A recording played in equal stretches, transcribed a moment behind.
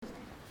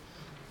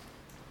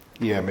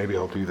Yeah, maybe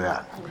I'll do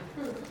that.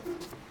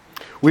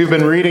 We've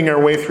been reading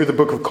our way through the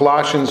book of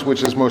Colossians,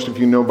 which, as most of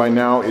you know by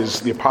now, is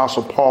the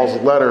Apostle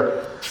Paul's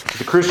letter to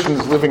the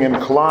Christians living in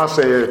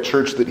Colossae, a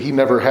church that he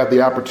never had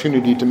the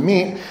opportunity to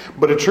meet,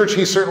 but a church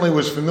he certainly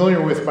was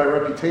familiar with by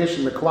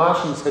reputation. The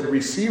Colossians had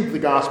received the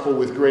gospel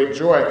with great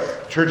joy.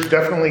 The church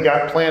definitely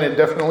got planted,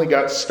 definitely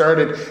got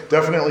started,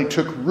 definitely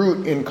took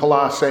root in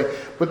Colossae.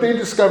 But they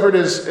discovered,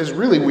 as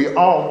really we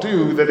all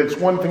do, that it's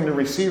one thing to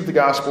receive the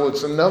gospel,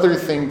 it's another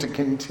thing to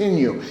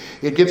continue.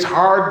 It gets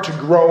hard to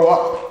grow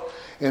up.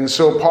 And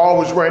so Paul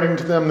was writing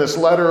to them this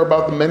letter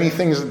about the many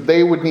things that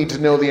they would need to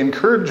know, the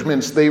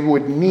encouragements they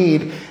would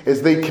need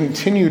as they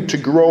continued to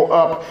grow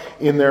up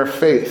in their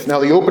faith. Now,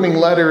 the opening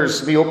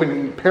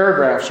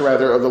paragraphs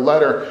of the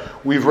letter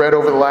we've read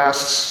over the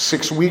last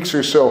 6 weeks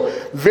or so,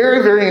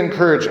 very, very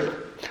encouraging.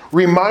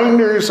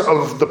 Reminders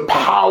of the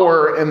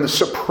power and the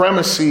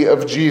supremacy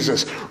of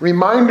Jesus.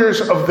 Reminders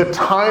of the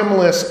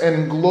timeless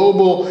and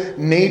global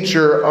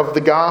nature of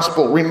the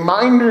gospel.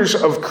 Reminders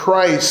of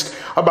Christ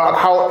about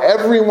how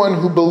everyone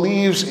who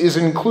believes is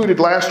included.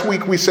 Last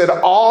week we said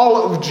all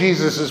of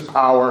Jesus'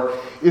 power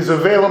is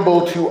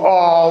available to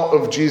all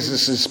of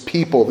Jesus'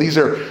 people. These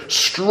are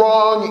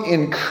strong,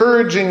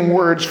 encouraging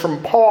words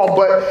from Paul,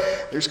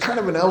 but there's kind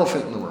of an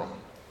elephant in the room.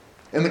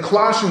 And the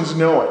Colossians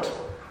know it.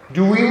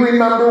 Do we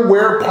remember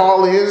where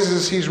Paul is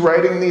as he's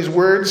writing these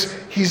words?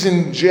 He's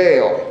in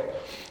jail.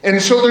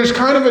 And so there's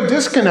kind of a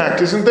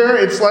disconnect, isn't there?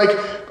 It's like,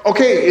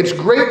 okay, it's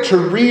great to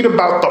read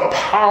about the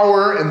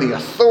power and the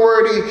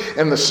authority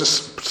and the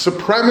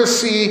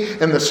supremacy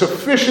and the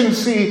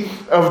sufficiency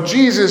of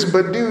Jesus,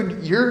 but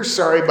dude, your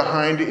sorry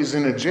behind is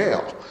in a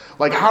jail.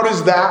 Like, how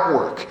does that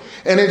work?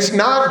 And it's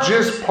not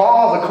just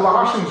Paul. The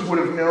Colossians would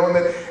have known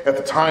that at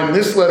the time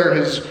this letter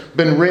has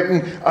been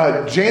written.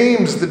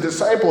 James, the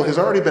disciple, has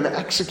already been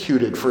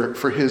executed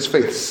for his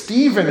faith.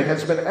 Stephen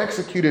has been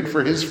executed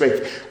for his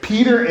faith.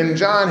 Peter and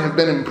John have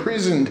been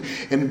imprisoned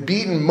and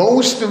beaten.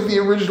 Most of the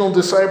original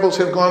disciples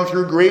have gone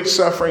through great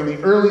suffering.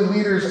 The early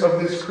leaders of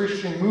this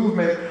Christian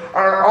movement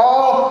are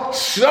all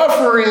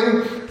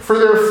suffering for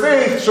their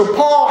faith. So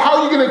Paul, how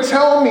are you going to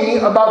tell me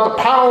about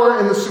the power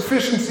and the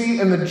sufficiency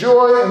and the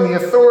joy and the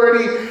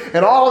authority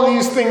and all of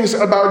these things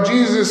about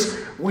Jesus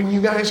when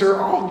you guys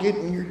are all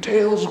getting your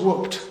tails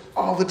whooped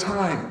all the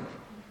time?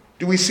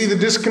 Do we see the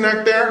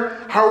disconnect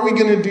there? How are we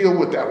going to deal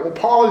with that? Well,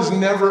 Paul is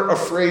never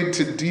afraid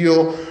to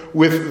deal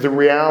with the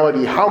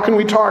reality. How can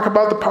we talk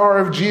about the power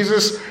of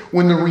Jesus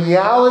when the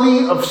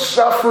reality of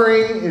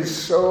suffering is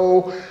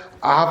so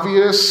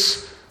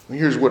obvious?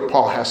 Here's what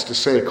Paul has to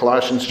say,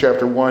 Colossians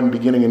chapter 1,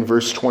 beginning in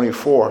verse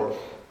 24.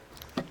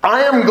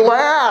 I am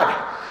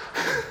glad.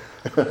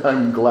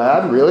 I'm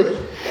glad, really?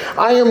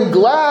 I am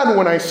glad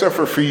when I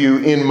suffer for you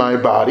in my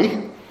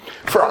body,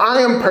 for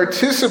I am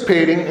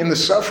participating in the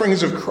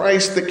sufferings of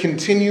Christ that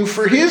continue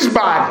for his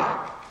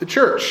body, the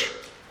church.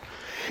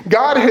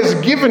 God has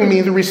given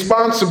me the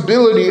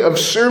responsibility of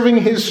serving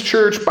his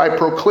church by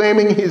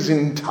proclaiming his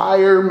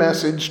entire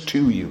message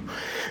to you.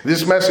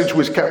 This message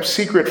was kept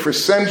secret for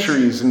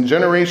centuries and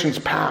generations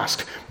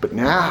past, but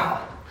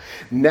now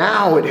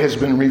it has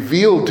been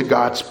revealed to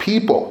God's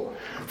people.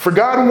 For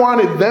God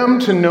wanted them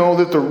to know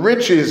that the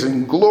riches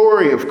and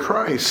glory of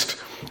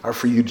Christ are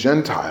for you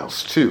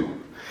Gentiles too.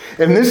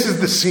 And this is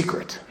the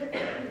secret.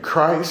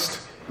 Christ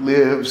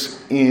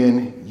lives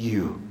in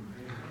you.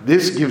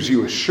 This gives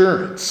you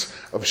assurance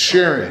of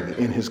sharing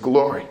in his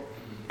glory.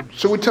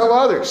 So we tell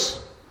others.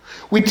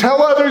 We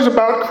tell others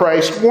about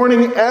Christ,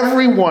 warning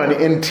everyone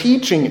and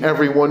teaching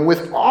everyone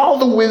with all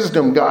the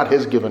wisdom God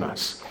has given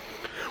us.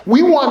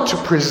 We want to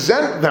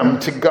present them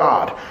to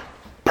God,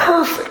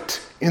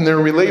 perfect in their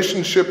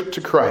relationship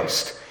to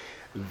Christ.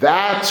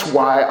 That's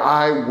why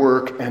I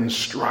work and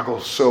struggle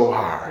so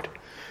hard,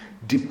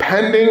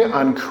 depending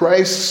on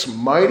Christ's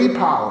mighty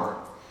power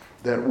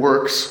that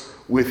works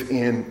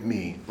within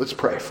me. Let's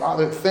pray.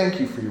 Father, thank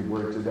you for your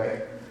word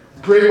today.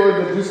 Pray, Lord,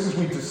 that just as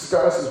we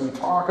discuss, as we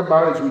talk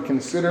about, as we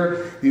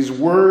consider these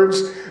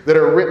words that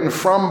are written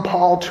from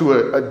Paul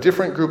to a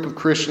different group of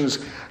Christians,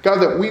 God,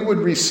 that we would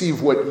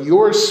receive what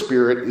your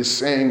Spirit is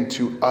saying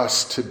to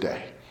us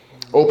today.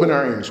 Open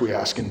our ears, we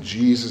ask, in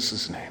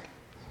Jesus' name.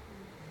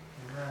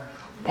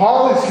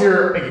 Paul is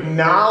here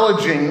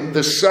acknowledging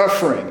the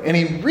suffering, and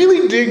he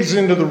really digs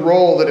into the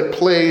role that it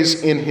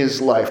plays in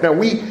his life. Now,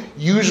 we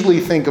usually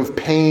think of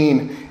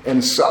pain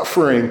and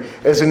suffering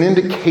as an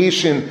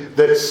indication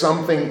that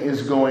something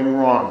is going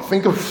wrong.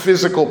 Think of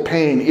physical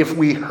pain. If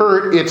we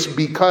hurt, it's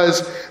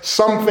because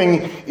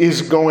something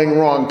is going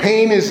wrong.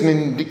 Pain is an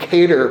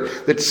indicator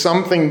that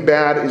something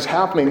bad is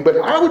happening. But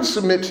I would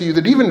submit to you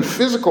that even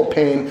physical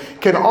pain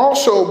can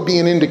also be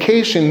an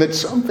indication that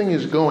something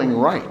is going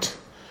right.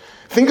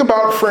 Think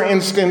about, for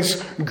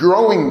instance,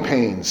 growing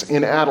pains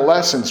in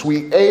adolescence.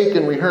 We ache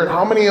and we hurt.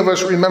 How many of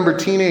us remember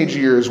teenage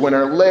years when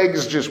our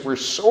legs just were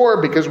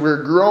sore because we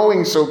were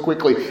growing so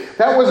quickly?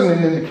 That wasn't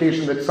an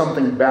indication that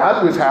something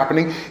bad was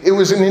happening. It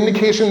was an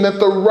indication that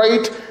the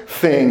right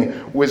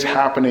thing was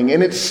happening.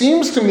 And it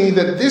seems to me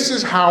that this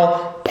is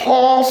how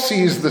Paul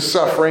sees the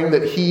suffering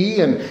that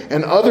he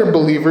and other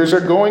believers are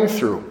going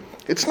through.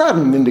 It's not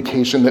an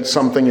indication that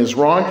something is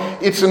wrong.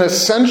 It's an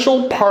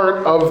essential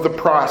part of the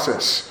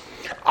process.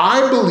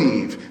 I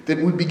believe that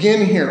we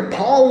begin here.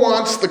 Paul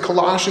wants the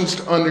Colossians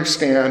to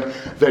understand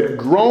that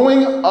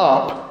growing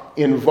up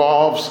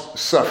involves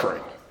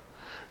suffering.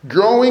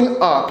 Growing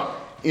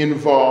up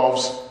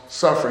involves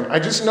suffering. I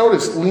just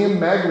noticed Liam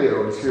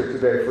Maglio is here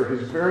today for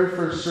his very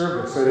first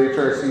service at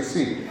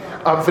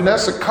HRCC.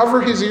 Vanessa,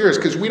 cover his ears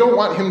because we don't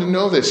want him to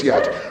know this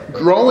yet.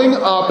 Growing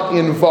up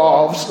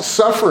involves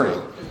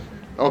suffering.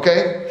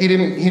 Okay? He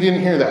didn't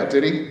hear that,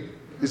 did he?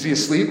 Is he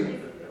asleep?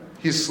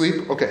 He's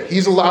asleep? Okay.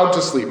 He's allowed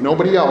to sleep.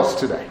 Nobody else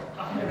today.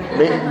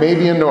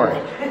 Maybe Nori.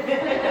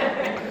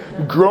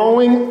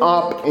 Growing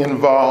up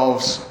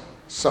involves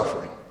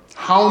suffering.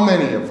 How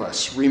many of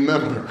us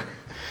remember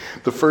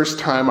the first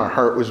time our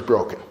heart was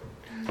broken?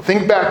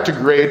 Think back to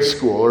grade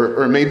school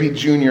or maybe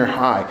junior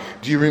high.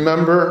 Do you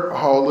remember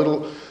how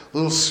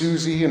little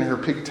Susie and her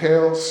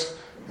pigtails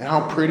and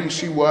how pretty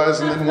she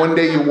was? And then one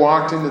day you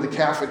walked into the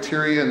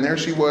cafeteria and there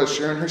she was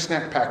sharing her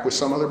snack pack with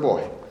some other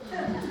boy.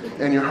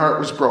 And your heart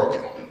was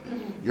broken.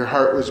 Your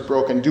heart was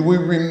broken. Do we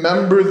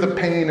remember the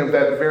pain of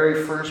that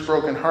very first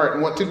broken heart?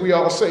 And what did we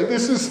all say?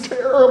 This is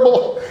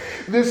terrible.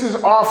 This is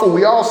awful.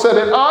 We all said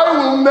it. I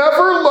will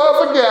never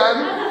love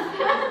again.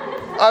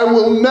 I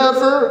will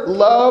never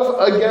love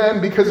again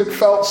because it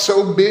felt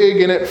so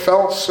big and it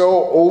felt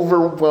so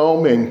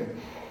overwhelming.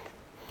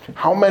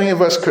 How many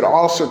of us could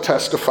also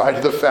testify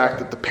to the fact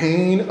that the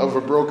pain of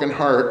a broken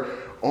heart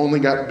only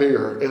got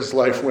bigger as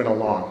life went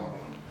along?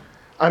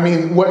 I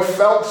mean, what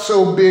felt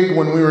so big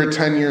when we were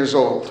 10 years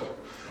old,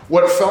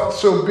 what felt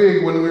so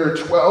big when we were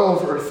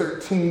 12 or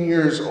 13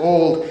 years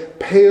old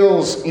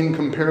pales in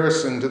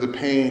comparison to the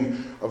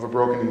pain of a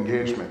broken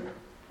engagement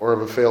or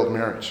of a failed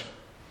marriage.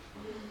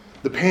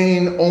 The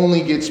pain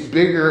only gets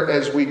bigger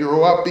as we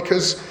grow up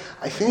because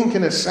I think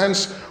in a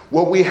sense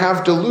what we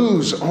have to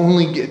lose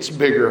only gets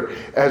bigger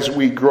as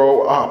we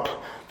grow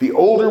up. The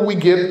older we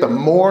get, the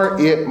more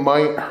it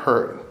might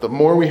hurt. The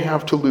more we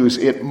have to lose,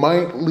 it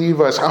might leave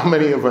us. How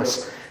many of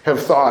us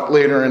have thought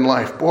later in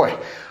life, boy,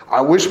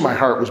 I wish my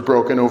heart was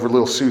broken over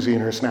little Susie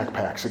and her snack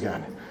packs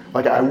again.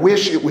 Like, I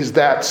wish it was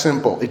that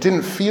simple. It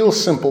didn't feel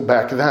simple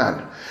back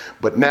then.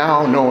 But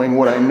now, knowing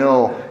what I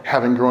know,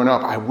 having grown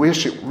up, I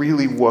wish it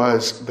really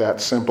was that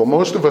simple.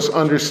 Most of us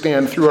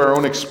understand through our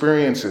own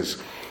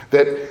experiences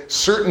that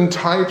certain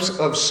types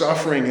of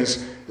suffering,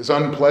 as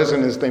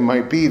unpleasant as they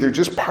might be, they're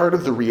just part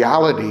of the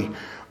reality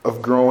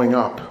of growing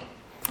up.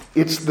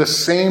 It's the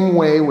same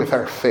way with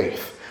our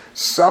faith.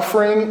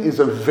 Suffering is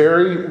a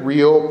very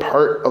real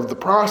part of the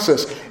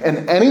process.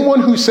 And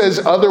anyone who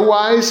says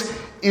otherwise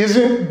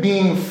isn't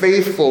being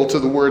faithful to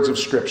the words of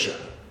Scripture.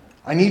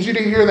 I need you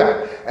to hear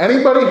that.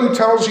 Anybody who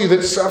tells you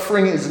that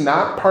suffering is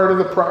not part of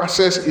the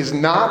process is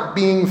not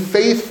being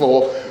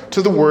faithful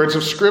to the words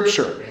of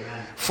Scripture.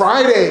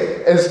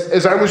 Friday,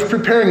 as I was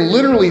preparing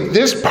literally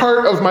this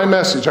part of my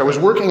message, I was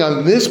working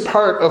on this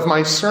part of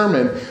my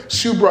sermon,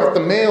 Sue brought the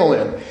mail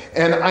in,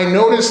 and I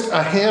noticed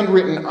a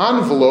handwritten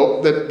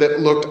envelope that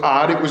looked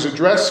odd. It was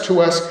addressed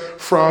to us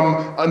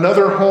from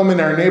another home in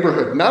our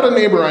neighborhood. Not a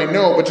neighbor I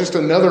know, but just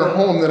another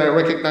home that I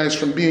recognize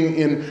from being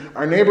in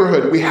our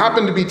neighborhood. We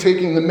happened to be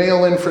taking the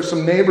mail in for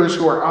some neighbors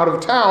who are out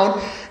of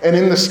town, and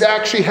in the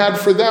stack she had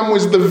for them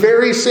was the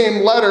very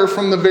same letter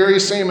from the very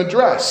same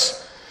address.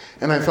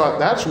 And I thought,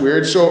 that's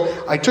weird. So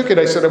I took it.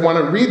 I said, I want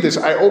to read this.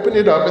 I opened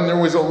it up, and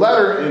there was a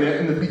letter in it.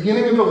 And the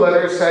beginning of the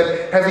letter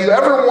said, have you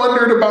ever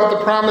wondered about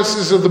the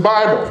promises of the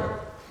Bible?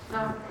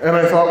 No. And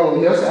I thought, well,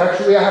 yes,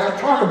 actually, I have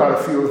to talk about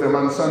a few of them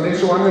on Sunday,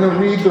 so I'm going to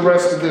read the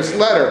rest of this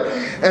letter.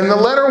 And the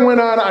letter went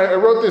on. I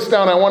wrote this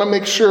down. I want to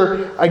make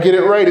sure I get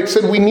it right. It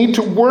said, we need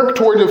to work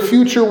toward a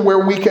future where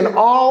we can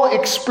all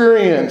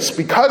experience,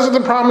 because of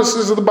the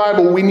promises of the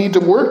Bible, we need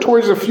to work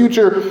towards a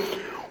future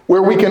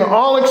where we can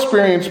all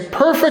experience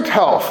perfect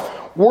health,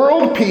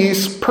 world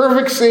peace,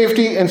 perfect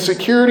safety, and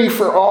security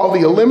for all, the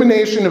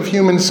elimination of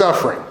human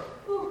suffering.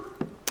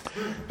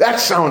 That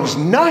sounds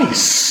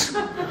nice.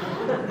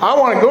 I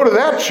want to go to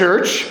that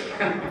church.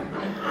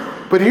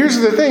 But here's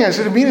the thing. I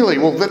said immediately,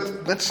 well,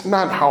 that's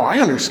not how I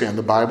understand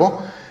the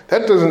Bible.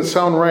 That doesn't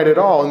sound right at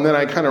all. And then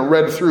I kind of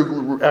reread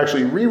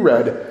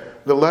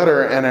the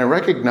letter, and I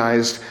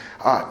recognized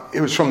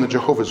it was from the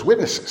Jehovah's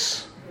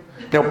Witnesses.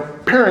 Now,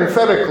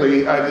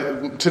 parenthetically,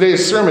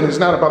 today's sermon is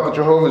not about the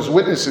Jehovah's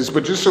Witnesses,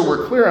 but just so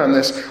we're clear on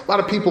this, a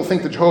lot of people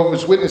think the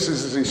Jehovah's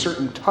Witnesses is a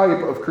certain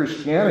type of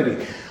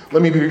Christianity.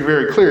 Let me be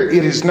very clear.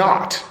 It is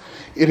not.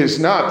 It is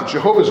not. The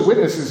Jehovah's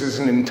Witnesses is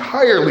an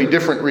entirely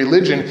different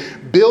religion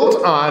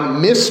built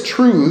on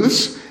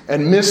mistruths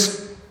and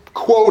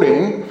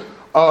misquoting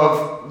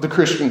of the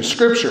Christian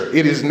Scripture.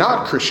 It is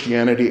not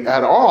Christianity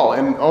at all.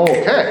 And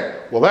okay,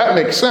 well, that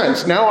makes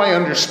sense. Now I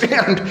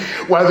understand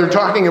why they're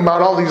talking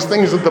about all these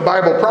things that the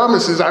Bible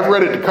promises. I've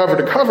read it cover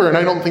to cover, and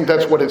I don't think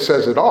that's what it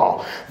says at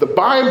all. The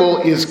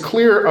Bible is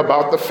clear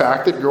about the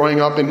fact that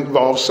growing up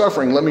involves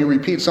suffering. Let me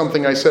repeat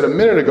something I said a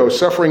minute ago.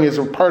 Suffering is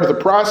a part of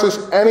the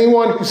process.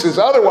 Anyone who says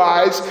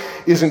otherwise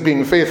isn't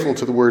being faithful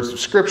to the words of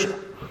Scripture.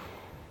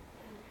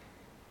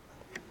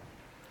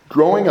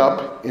 Growing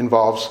up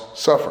involves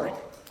suffering.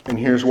 And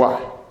here's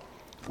why.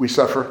 We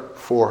suffer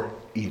for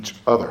each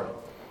other.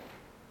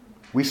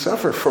 We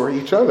suffer for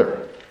each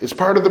other. It's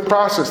part of the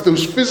process.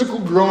 Those physical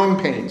growing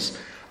pains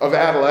of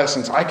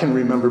adolescence. I can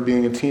remember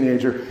being a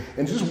teenager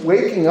and just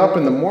waking up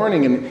in the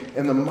morning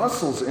and the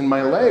muscles in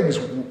my legs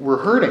were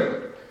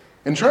hurting.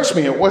 And trust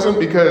me, it wasn't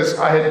because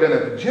I had been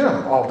at the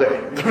gym all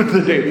day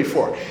the day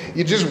before.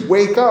 You just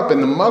wake up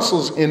and the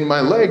muscles in my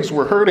legs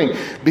were hurting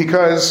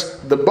because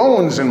the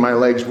bones in my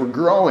legs were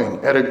growing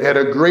at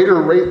a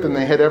greater rate than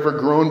they had ever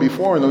grown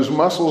before. And those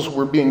muscles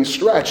were being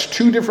stretched.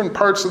 Two different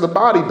parts of the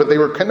body, but they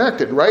were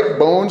connected, right?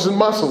 Bones and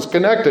muscles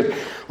connected.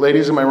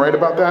 Ladies, am I right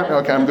about that?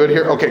 Okay, I'm good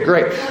here. Okay,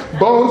 great.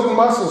 Bones and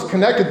muscles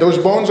connected. Those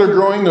bones are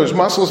growing. Those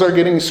muscles are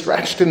getting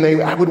stretched. And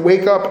I would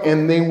wake up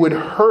and they would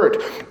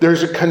hurt.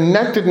 There's a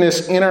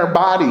connectedness in our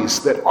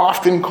bodies that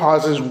often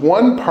causes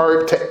one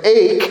part to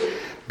ache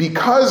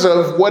because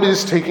of what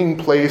is taking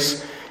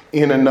place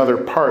in another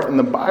part. And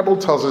the Bible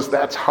tells us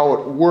that's how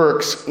it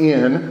works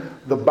in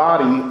the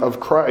body of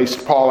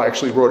Christ. Paul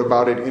actually wrote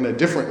about it in a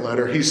different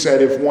letter. He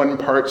said, if one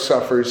part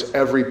suffers,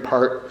 every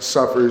part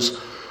suffers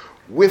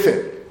with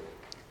it.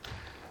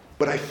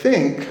 But I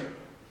think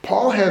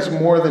Paul has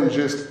more than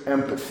just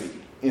empathy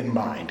in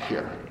mind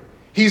here.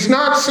 He's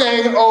not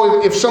saying,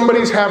 if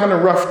somebody's having a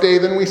rough day,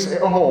 then we say,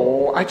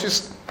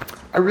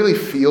 I really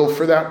feel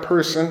for that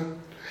person.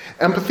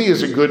 Empathy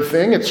is a good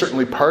thing. It's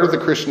certainly part of the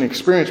Christian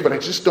experience, but I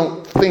just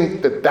don't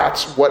think that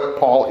that's what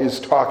Paul is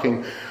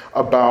talking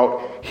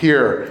about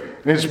here.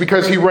 And it's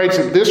because he writes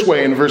it this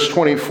way in verse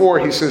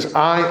 24. He says,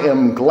 I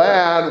am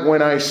glad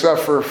when I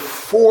suffer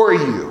for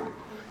you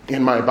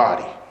in my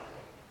body.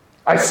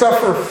 I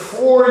suffer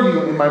for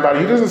you in my body.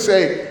 He doesn't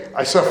say,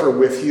 I suffer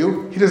with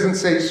you. He doesn't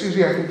say,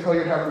 Susie, I can tell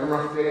you're having a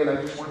rough day and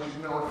I just want you to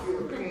know I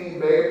feel the pain,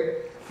 babe.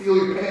 Feel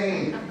your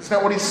pain. That's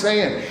not what he's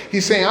saying.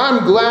 He's saying,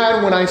 I'm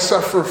glad when I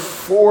suffer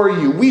for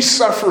you. We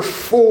suffer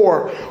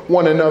for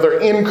one another.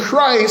 In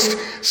Christ,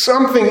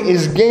 something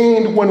is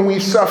gained when we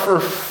suffer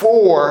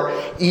for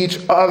each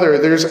other.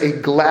 There's a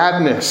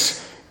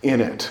gladness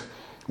in it.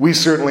 We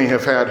certainly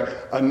have had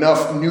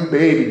enough new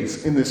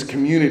babies in this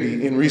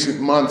community in recent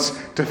months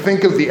to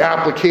think of the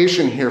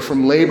application here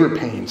from labor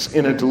pains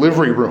in a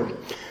delivery room.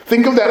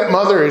 Think of that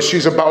mother as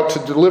she's about to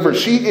deliver.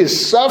 She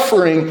is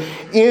suffering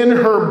in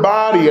her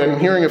body. I'm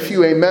hearing a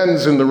few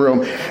amens in the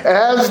room.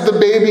 As the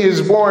baby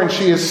is born,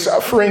 she is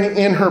suffering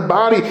in her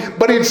body,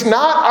 but it's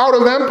not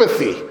out of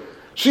empathy.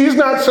 She's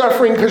not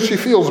suffering because she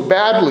feels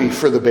badly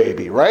for the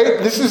baby, right?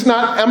 This is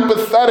not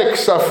empathetic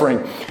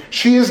suffering.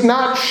 She is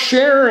not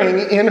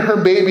sharing in her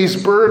baby's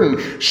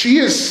burden. She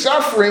is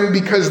suffering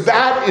because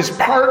that is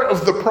part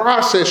of the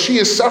process. She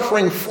is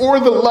suffering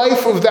for the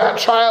life of that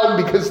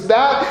child because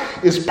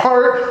that is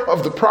part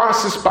of the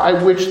process by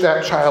which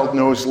that child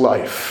knows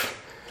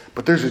life.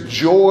 But there's a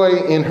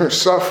joy in her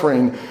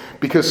suffering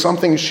because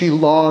something she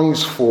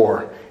longs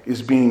for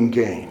is being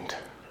gained.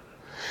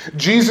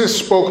 Jesus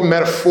spoke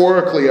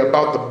metaphorically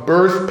about the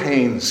birth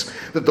pains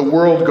that the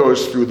world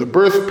goes through, the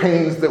birth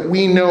pains that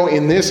we know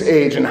in this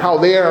age, and how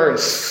they are a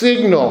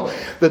signal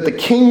that the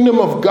kingdom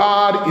of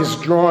God is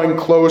drawing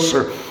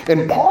closer.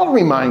 And Paul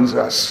reminds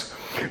us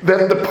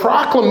that the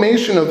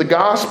proclamation of the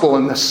gospel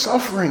and the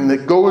suffering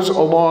that goes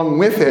along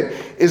with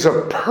it is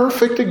a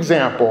perfect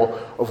example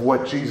of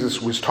what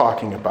Jesus was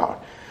talking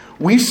about.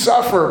 We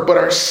suffer, but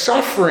our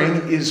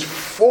suffering is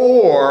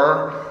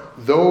for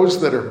those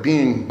that are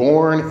being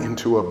born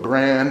into a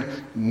brand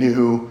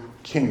new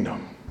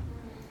kingdom.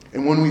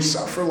 And when we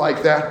suffer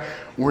like that,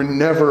 we're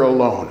never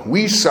alone.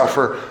 We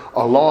suffer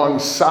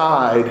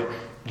alongside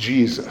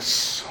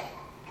Jesus.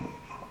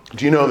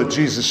 Do you know that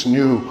Jesus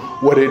knew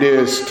what it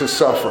is to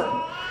suffer?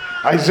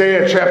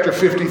 Isaiah chapter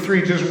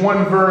 53, just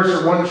one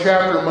verse or one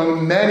chapter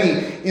among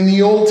many in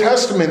the Old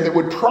Testament that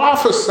would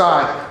prophesy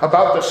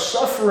about the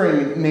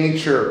suffering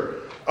nature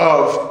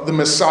of the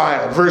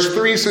Messiah. Verse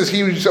 3 says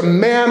he was a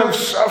man of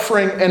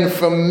suffering and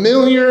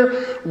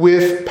familiar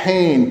with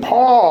pain.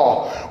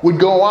 Paul would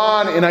go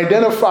on and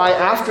identify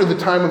after the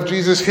time of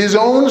Jesus his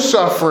own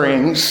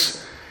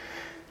sufferings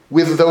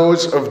with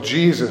those of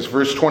Jesus.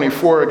 Verse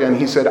 24 again,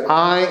 he said,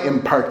 I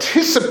am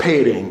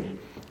participating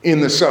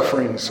in the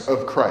sufferings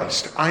of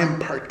Christ. I am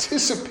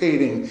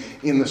participating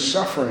in the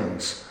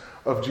sufferings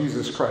of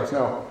Jesus Christ.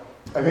 Now,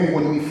 I think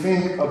when we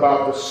think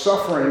about the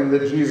suffering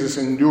that Jesus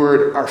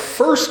endured, our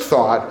first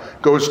thought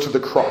goes to the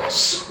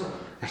cross.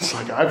 It's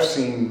like, I've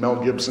seen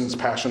Mel Gibson's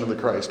Passion of the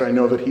Christ. I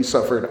know that he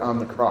suffered on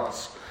the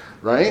cross,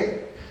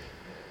 right?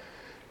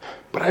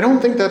 But I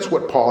don't think that's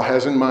what Paul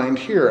has in mind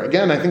here.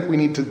 Again, I think we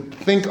need to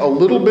think a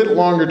little bit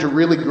longer to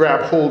really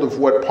grab hold of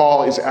what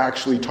Paul is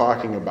actually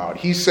talking about.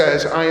 He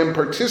says, I am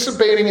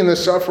participating in the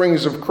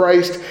sufferings of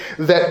Christ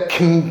that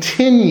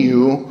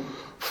continue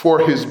for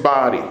his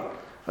body.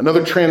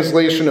 Another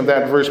translation of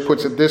that verse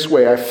puts it this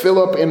way: I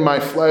fill up in my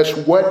flesh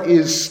what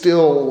is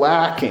still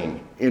lacking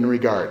in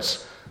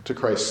regards to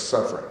Christ's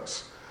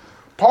sufferings.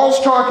 Paul's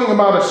talking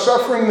about a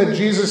suffering that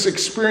Jesus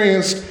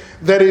experienced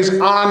that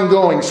is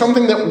ongoing,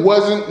 something that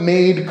wasn't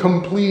made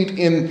complete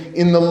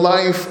in the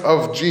life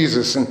of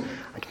Jesus. And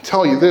I can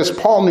tell you this,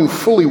 Paul knew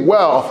fully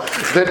well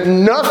that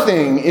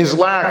nothing is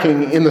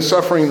lacking in the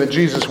suffering that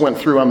Jesus went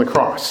through on the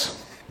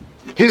cross.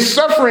 His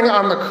suffering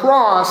on the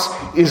cross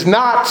is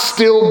not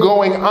still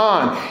going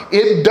on.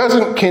 It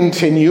doesn't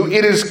continue.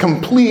 It is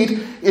complete.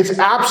 It's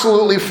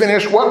absolutely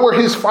finished. What were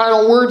his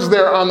final words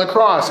there on the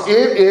cross?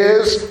 It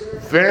is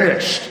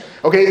finished.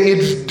 Okay,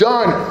 it's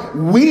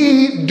done.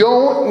 We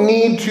don't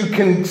need to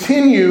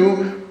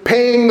continue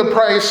paying the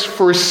price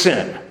for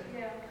sin.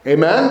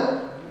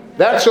 Amen?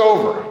 That's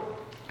over.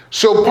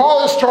 So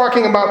Paul is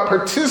talking about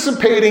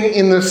participating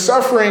in the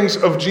sufferings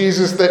of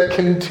Jesus that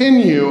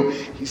continue.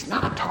 He's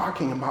not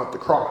talking about the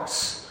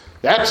cross.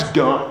 That's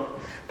done.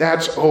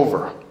 That's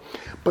over.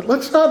 But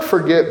let's not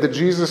forget that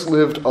Jesus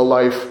lived a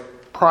life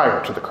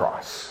prior to the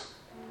cross.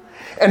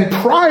 And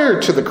prior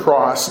to the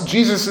cross,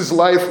 Jesus'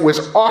 life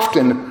was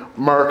often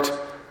marked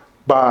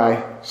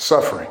by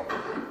suffering.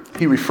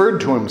 He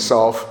referred to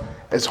himself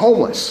as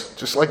homeless,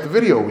 just like the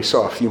video we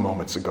saw a few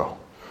moments ago.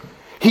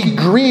 He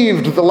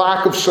grieved the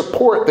lack of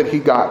support that he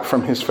got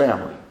from his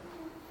family.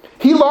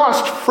 He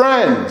lost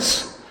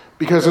friends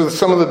because of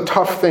some of the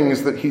tough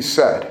things that he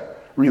said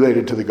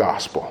related to the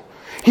gospel.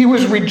 He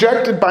was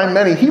rejected by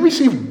many. He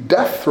received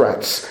death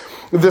threats.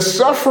 The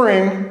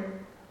suffering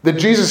that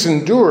Jesus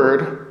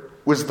endured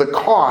was the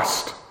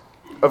cost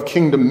of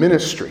kingdom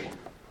ministry.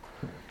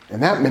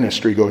 And that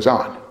ministry goes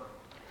on.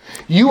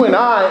 You and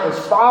I, as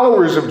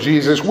followers of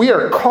Jesus, we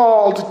are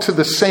called to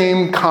the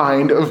same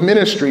kind of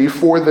ministry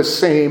for the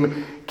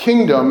same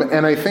kingdom.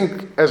 And I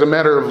think as a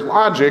matter of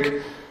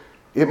logic,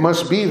 it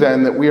must be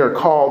then that we are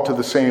called to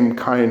the same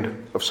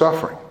kind of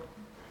suffering.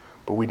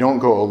 But we don't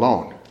go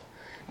alone.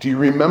 Do you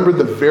remember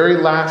the very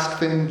last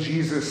thing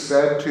Jesus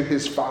said to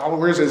his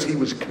followers as he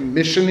was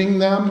commissioning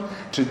them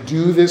to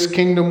do this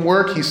kingdom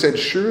work? He said,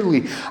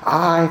 "Surely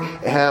I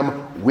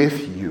am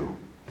with you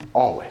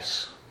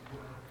always."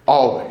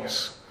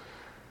 Always.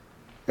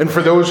 And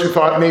for those who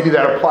thought maybe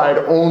that applied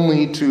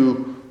only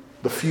to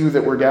the few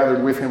that were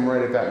gathered with him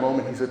right at that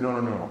moment, he said,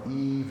 no,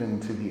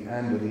 even to the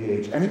end of the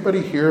age. Anybody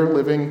here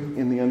living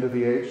in the end of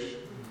the age?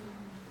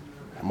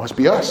 It must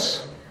be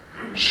us.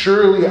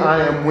 Surely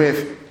I am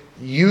with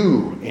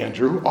you,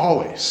 Andrew,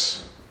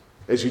 always,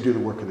 as you do the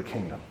work of the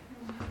kingdom.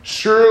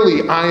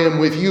 Surely I am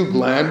with you,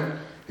 Glenn,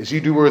 as you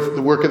do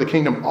the work of the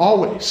kingdom,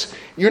 always.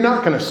 You're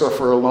not going to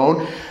suffer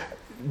alone.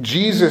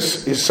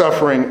 Jesus is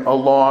suffering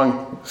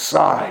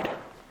alongside.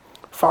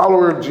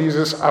 Follower of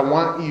Jesus, I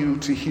want you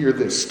to hear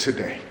this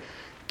today.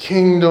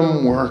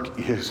 Kingdom work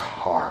is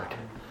hard.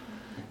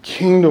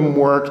 Kingdom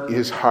work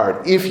is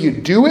hard. If you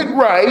do it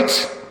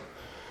right,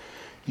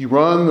 you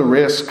run the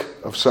risk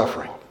of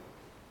suffering.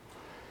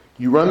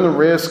 You run the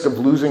risk of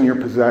losing your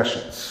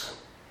possessions,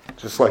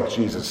 just like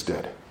Jesus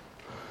did.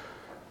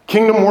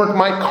 Kingdom work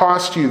might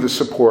cost you the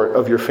support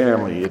of your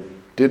family.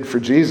 It did for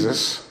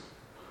Jesus.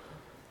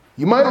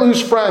 You might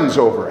lose friends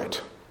over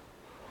it,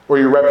 or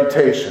your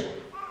reputation.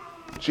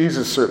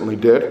 Jesus certainly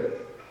did.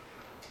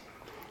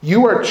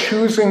 You are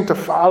choosing to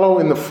follow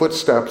in the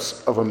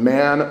footsteps of a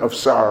man of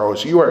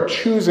sorrows. You are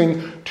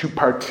choosing to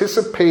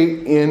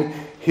participate in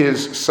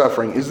his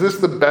suffering. Is this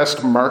the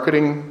best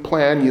marketing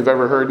plan you've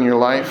ever heard in your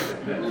life?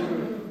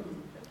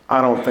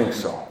 I don't think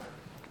so.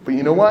 But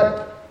you know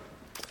what?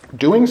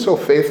 Doing so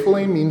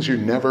faithfully means you're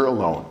never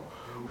alone.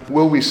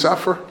 Will we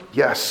suffer?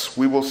 Yes,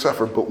 we will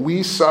suffer. But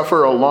we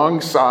suffer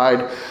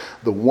alongside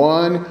the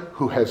one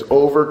who has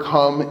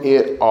overcome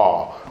it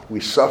all. We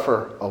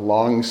suffer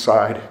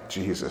alongside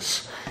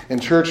Jesus.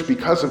 And church,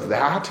 because of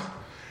that,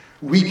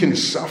 we can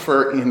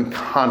suffer in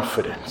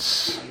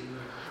confidence.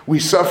 We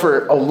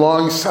suffer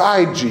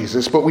alongside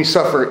Jesus, but we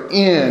suffer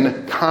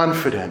in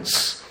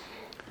confidence.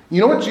 You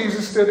know what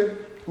Jesus did?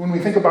 When we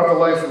think about the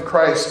life of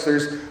Christ,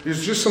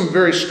 there's just some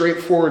very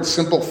straightforward,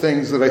 simple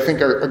things that I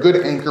think are good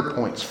anchor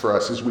points for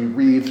us as we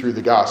read through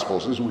the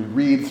Gospels, as we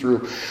read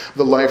through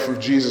the life of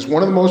Jesus.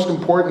 One of the most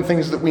important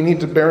things that we need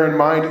to bear in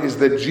mind is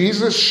that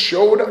Jesus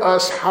showed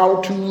us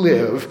how to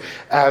live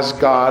as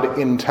God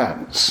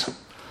intends.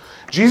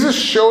 Jesus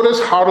showed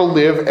us how to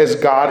live as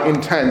God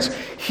intends.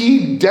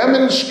 He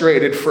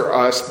demonstrated for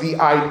us the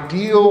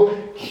ideal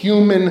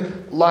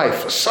human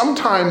life.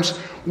 Sometimes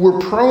we're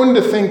prone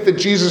to think that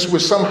Jesus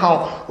was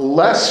somehow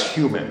less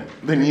human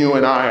than you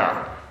and I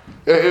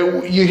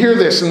are. You hear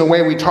this in the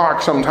way we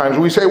talk sometimes.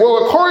 We say,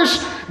 well, of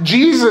course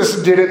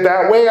Jesus did it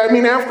that way. I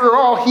mean, after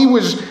all, he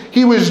was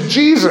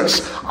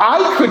Jesus.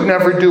 I could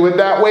never do it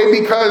that way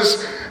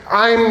because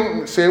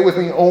I'm, say it with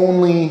me,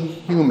 only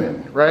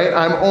human, right?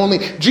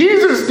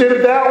 Jesus did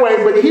it that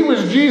way, but he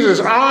was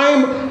Jesus.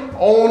 I'm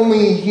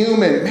only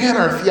human. Man,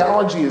 our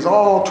theology is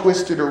all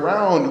twisted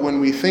around when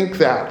we think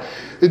that.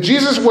 That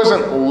Jesus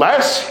wasn't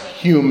less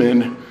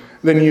human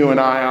than you and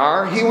I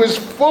are. He was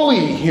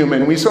fully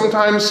human. We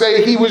sometimes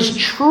say he was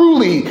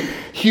truly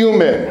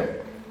human.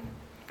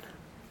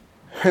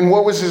 And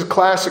what was his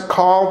classic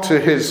call to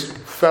his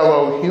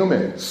fellow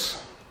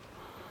humans?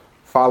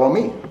 Follow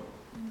me.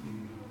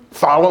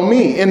 Follow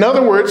me. In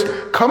other words,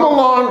 come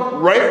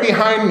along right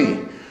behind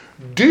me.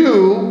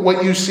 Do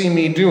what you see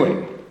me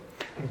doing.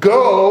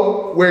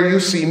 Go where you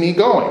see me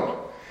going.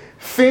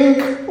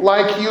 Think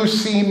like you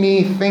see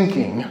me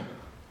thinking.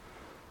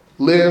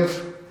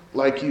 Live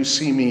like you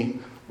see me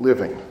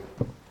living.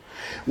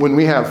 When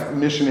we have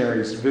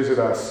missionaries visit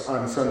us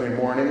on Sunday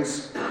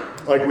mornings,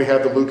 like we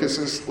had the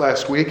Lucases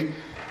last week,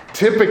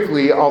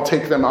 typically I'll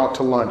take them out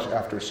to lunch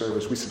after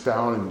service. We sit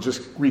down and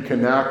just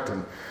reconnect,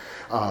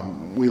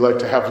 and we like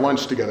to have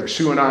lunch together.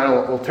 Sue and I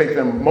will take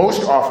them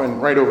most often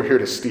right over here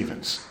to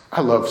Stevens.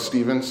 I love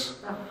Stevens.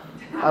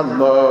 I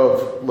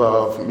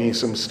love me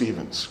some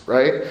Stevens,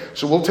 right?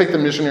 So we'll take the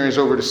missionaries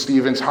over to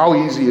Stevens. How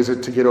easy is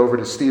it to get over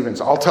to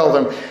Stevens? I'll tell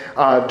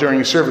them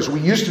during service. We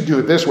used to do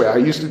it this way. I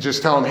used to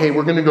just tell them, hey,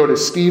 we're going to go to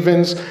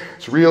Stevens.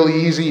 It's real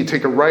easy. You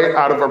take a right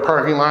out of our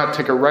parking lot,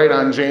 take a right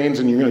on James,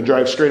 and you're going to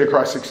drive straight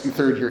across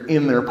 63rd. You're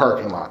in their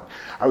parking lot.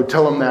 I would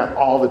tell them that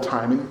all the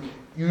time, and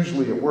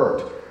usually it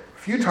worked. A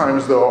few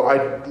times, though,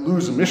 I'd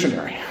lose a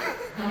missionary.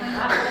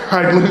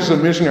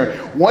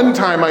 One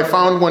time I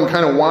found one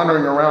kind of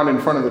wandering around in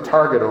front of the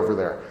Target over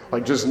there,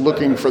 like just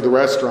looking for the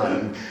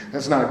restaurant. And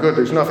that's not good.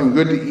 There's nothing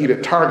good to eat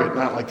at Target,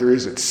 not like there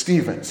is at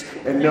Stevens.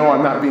 And no,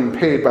 I'm not being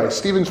paid by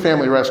Stevens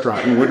Family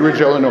Restaurant in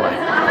Woodridge, Illinois.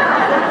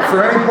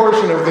 For any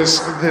portion of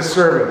this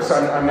service,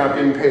 I'm not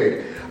being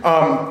paid.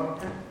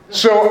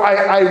 So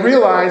I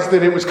realized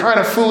that it was kind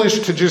of foolish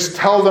to just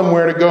tell them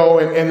where to go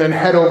and then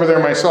head over there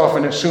myself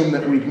and assume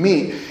that we'd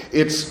meet.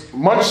 It's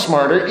much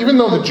smarter, even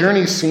though the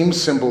journey seems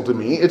simple to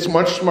me, it's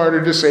much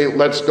smarter to say,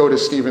 let's go to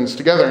Stevens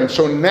together. And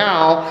so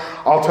now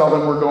I'll tell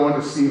them we're going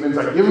to Stevens.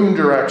 I give them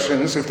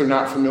directions if they're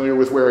not familiar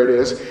with where it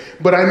is,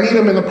 but I meet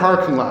them in the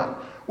parking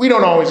lot. We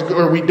don't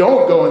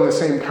go in the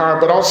same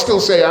car, but I'll still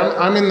say,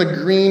 I'm in the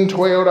green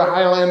Toyota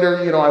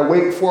Highlander. I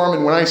wait for them,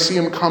 and when I see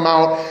them come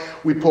out,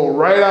 we pull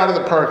right out of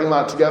the parking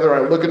lot together.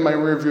 I look in my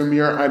rearview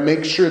mirror. I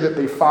make sure that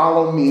they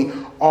follow me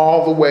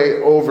all the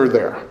way over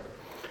there.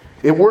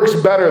 It works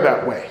better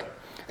that way.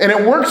 And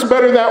it works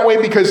better that way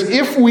because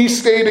if we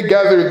stay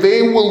together,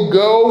 they will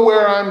go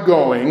where I'm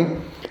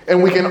going,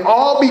 and we can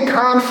all be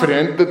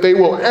confident that they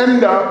will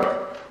end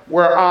up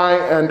where I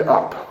end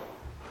up.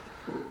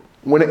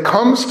 When it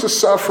comes to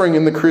suffering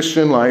in the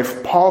Christian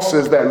life, Paul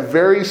says that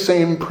very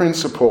same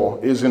principle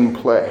is in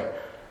play.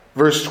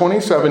 Verse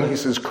 27, he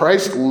says,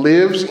 Christ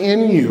lives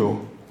in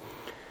you.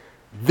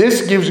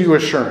 This gives you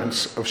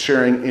assurance of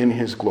sharing in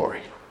his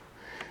glory.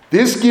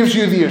 This gives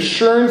you the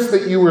assurance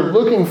that you were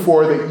looking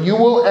for, that you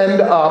will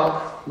end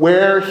up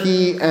where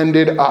he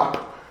ended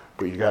up.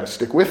 But you got to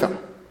stick with him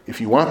if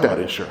you want that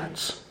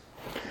assurance.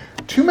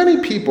 Too many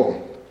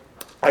people,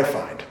 I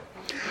find,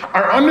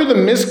 are under the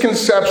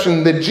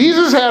misconception that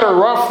Jesus had a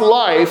rough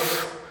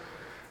life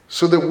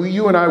so that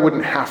you and I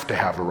wouldn't have to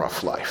have a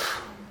rough life.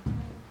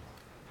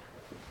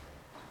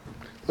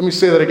 Let me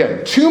say that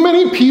again. Too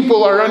many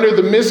people are under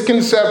the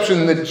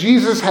misconception that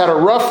Jesus had a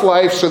rough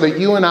life so that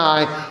you and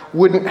I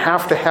wouldn't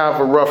have to have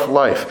a rough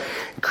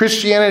life.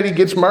 Christianity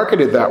gets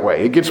marketed that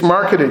way. It gets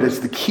marketed as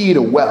the key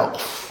to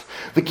wealth,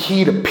 the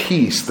key to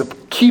peace, the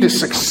key to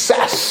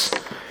success,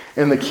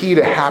 and the key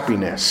to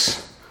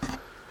happiness.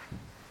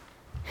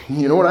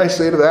 You know what I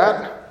say to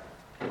that?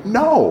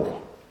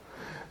 No.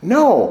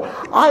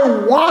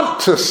 I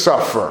want to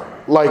suffer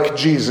like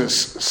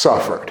Jesus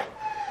suffered.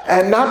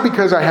 And not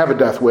because I have a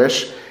death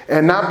wish,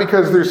 and not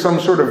because there's some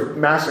sort of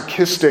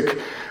masochistic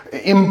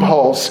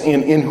impulse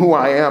in who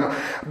I am,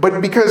 but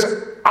because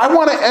I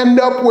want to end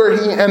up where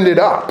he ended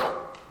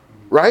up,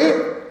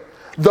 right?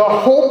 The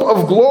hope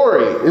of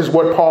glory is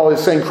what Paul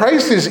is saying.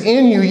 Christ is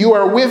in you, you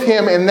are with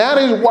him, and that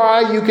is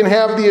why you can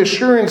have the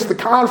assurance, the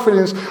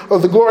confidence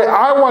of the glory.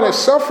 I want to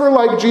suffer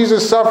like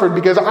Jesus suffered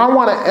because I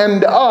want to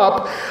end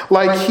up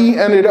like he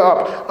ended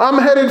up. I'm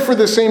headed for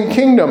the same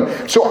kingdom,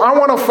 so I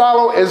want to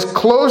follow as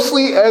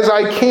closely as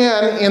I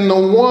can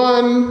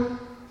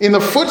in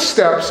the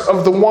footsteps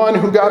of the one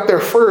who got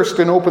there first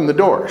and opened the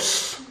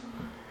doors.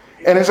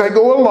 And as I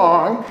go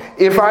along,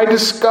 if I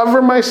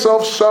discover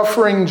myself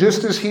suffering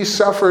just as he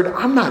suffered,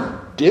 I'm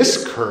not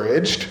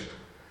discouraged.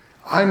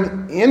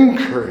 I'm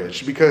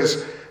encouraged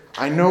because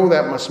I know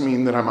that must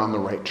mean that I'm on the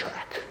right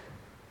track.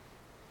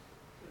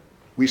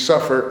 We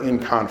suffer in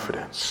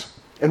confidence.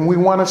 And we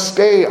want to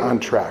stay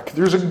on track.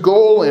 There's a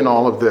goal in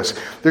all of this.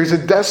 There's a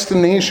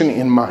destination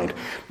in mind.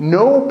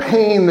 No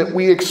pain that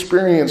we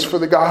experience for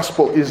the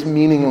gospel is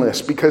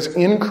meaningless because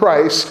in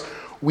Christ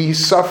we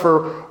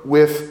suffer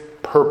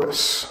with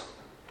purpose.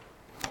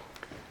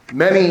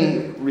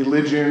 Many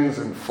religions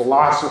and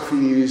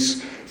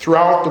philosophies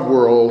throughout the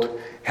world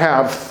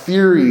have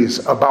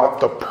theories about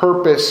the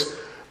purpose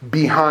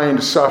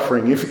behind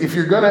suffering. If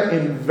you're going to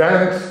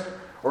invent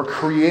or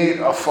create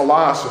a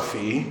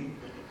philosophy,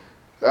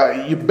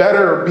 you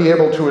better be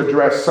able to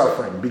address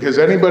suffering because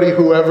anybody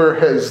who ever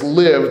has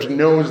lived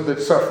knows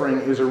that suffering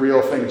is a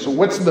real thing. So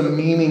what's the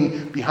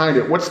meaning behind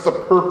it? What's the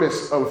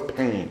purpose of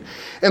pain?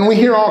 And we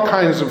hear all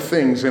kinds of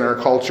things in our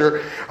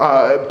culture.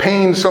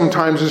 Pain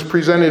sometimes is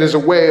presented as a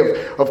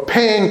way of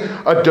paying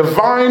a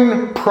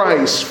divine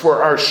price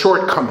for our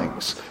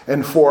shortcomings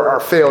and for our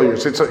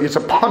failures. It's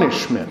a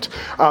punishment.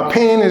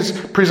 Pain is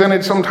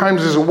presented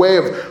sometimes as a way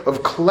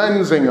of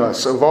cleansing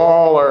us of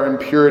all our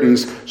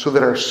impurities so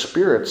that our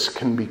spirits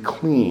can can be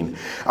clean.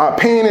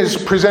 Pain is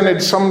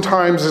presented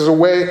sometimes as a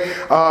way,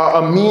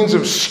 a means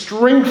of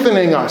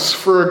strengthening us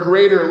for a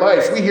greater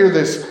life. We hear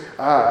this,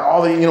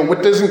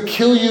 what doesn't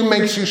kill you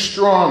makes you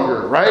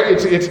stronger, right?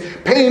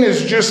 Pain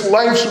is just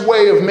life's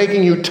way of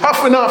making you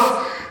tough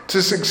enough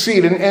to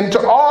succeed. And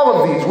to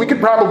all of these, we could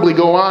probably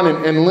go on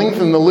and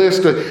lengthen the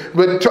list,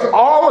 but to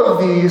all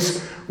of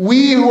these,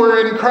 we who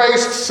are in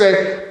Christ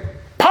say,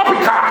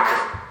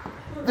 poppycock.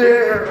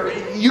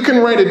 You can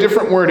write a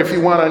different word if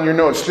you want on your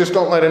notes. Just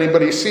don't let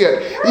anybody see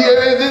it.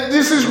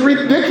 This is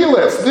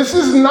ridiculous. This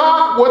is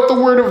not what the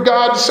Word of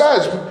God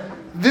says.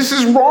 This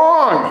is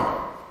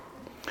wrong.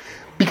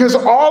 Because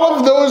all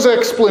of those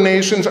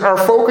explanations are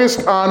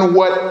focused on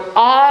what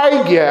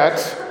I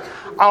get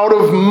out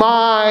of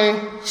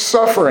my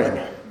suffering.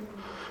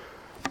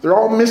 They're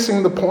all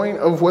missing the point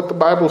of what the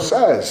Bible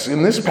says.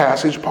 In this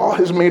passage, Paul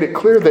has made it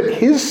clear that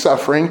his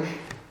suffering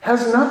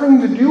has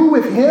nothing to do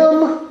with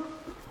him.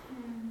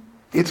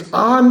 It's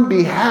on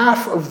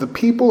behalf of the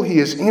people he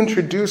is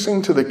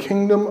introducing to the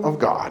kingdom of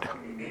God.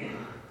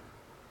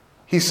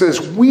 He says,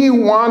 we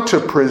want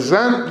to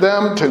present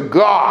them to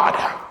God.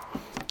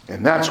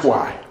 And that's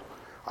why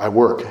I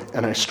work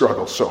and I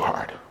struggle so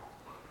hard.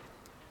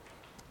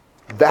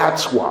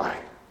 That's why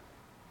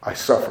I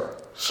suffer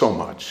so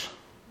much.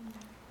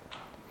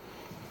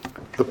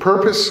 The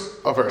purpose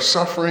of our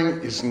suffering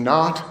is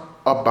not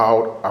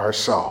about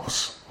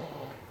ourselves.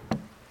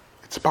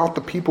 It's about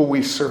the people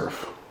we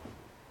serve.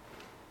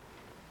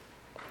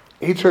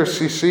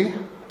 HRCC,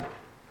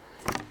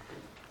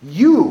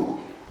 you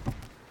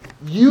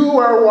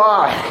are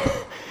why.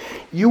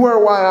 You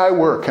are why I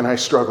work and I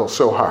struggle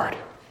so hard.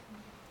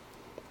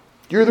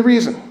 You're the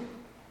reason.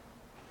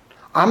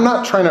 I'm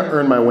not trying to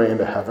earn my way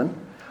into heaven.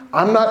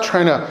 I'm not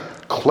trying to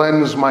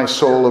cleanse my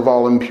soul of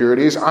all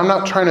impurities. I'm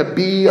not trying to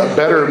be a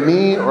better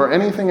me or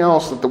anything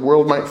else that the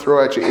world might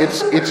throw at you.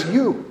 It's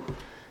you.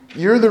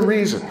 You're the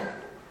reason.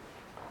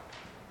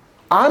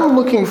 I'm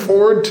looking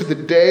forward to the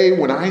day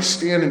when I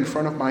stand in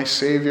front of my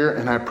Savior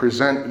and I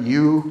present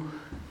you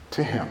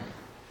to Him.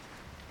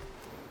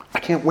 I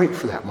can't wait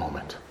for that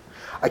moment.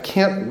 I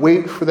can't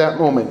wait for that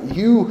moment.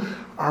 You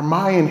are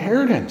my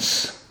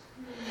inheritance.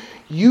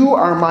 You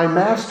are my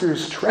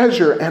Master's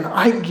treasure, and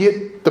I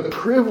get the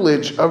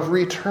privilege of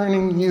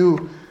returning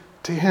you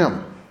to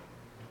Him.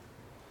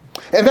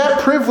 And that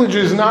privilege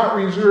is not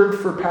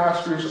reserved for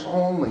pastors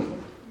only.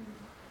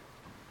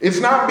 It's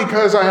not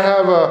because I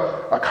have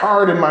a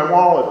card in my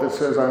wallet that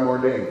says I'm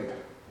ordained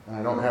and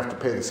I don't have to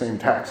pay the same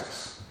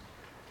taxes.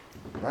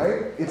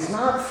 Right? It's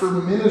not for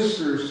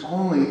ministers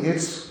only.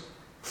 It's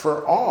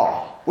for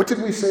all. What did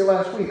we say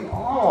last week?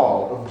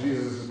 All of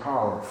Jesus'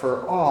 power.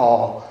 For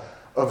all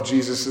of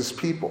Jesus'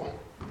 people.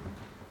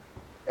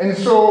 And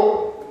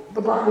so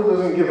the Bible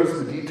doesn't give us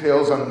the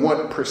details on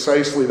what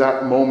precisely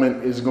that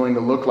moment is going to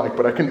look like,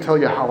 but I can tell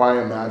you how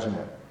I imagine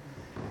it.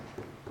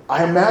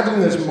 I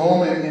imagine this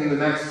moment in the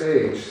next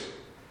age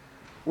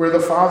where the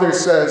Father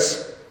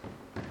says,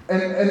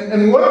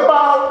 and what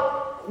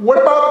about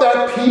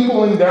that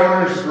people in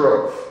Downers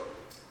Grove?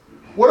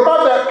 What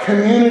about that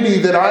community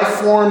that I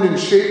formed and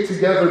shaped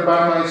together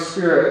by my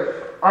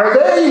Spirit? Are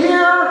they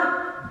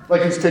here?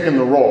 Like He's taking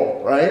the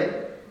role, right?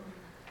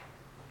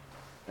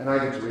 And I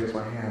get to raise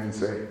my hand and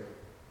say,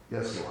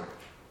 yes, Lord.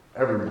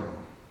 Everyone.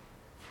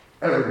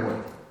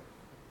 Everyone.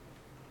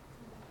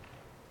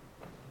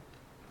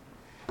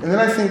 And then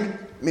I think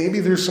maybe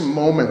there's some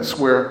moments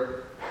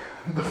where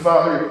the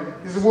Father,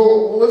 He says,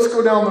 well, let's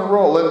go down the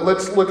road.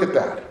 Let's look at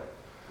that.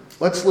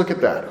 Let's look at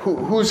that.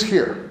 Who's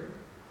here?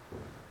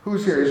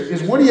 Who's here?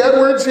 Is Woody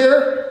Edwards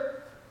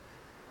here?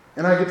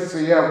 And I get to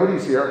say, yeah,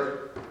 Woody's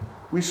here.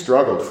 We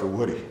struggled for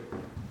Woody.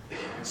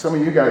 Some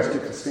of you guys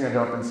get to stand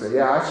up and say,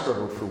 yeah, I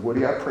struggled for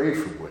Woody. I prayed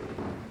for Woody.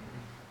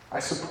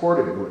 I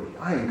supported Woody.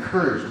 I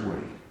encouraged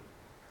Woody.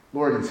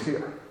 Lord, He's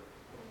here.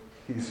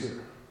 He's here.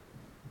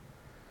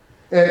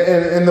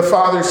 And the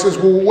Father says,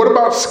 well, what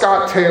about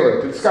Scott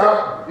Taylor? Is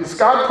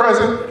Scott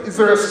present? Is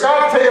there a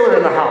Scott Taylor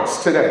in the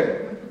house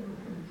today?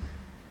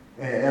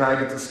 And I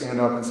get to stand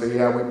up and say,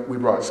 yeah, we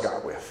brought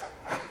Scott with.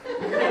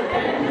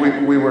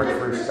 we worked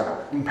for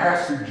Scott. And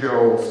Pastor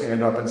Joe will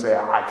stand up and say,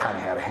 I kind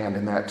of had a hand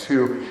in that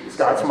too.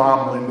 Scott's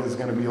mom, Linda, is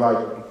going to be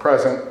like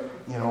present.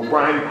 You know,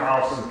 Brian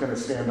Carlson's going to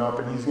stand up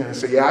and he's going to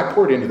say, yeah, I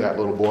poured into that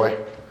little boy.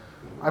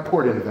 I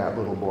poured into that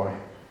little boy.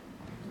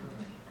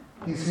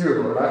 He's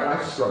here, Lord.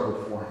 I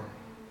struggled for him.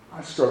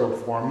 I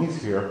struggled for him.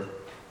 He's here.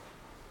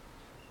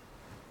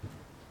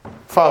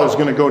 Father's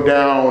going to go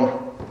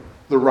down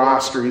the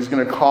roster. He's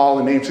going to call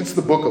the names. It's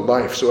the book of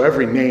life, so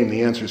every name,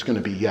 the answer is going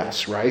to be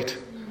yes, right?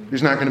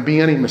 There's not going to be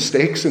any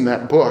mistakes in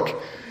that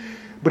book.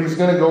 But He's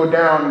going to go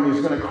down and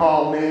He's going to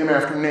call name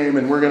after name,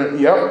 and we're going to,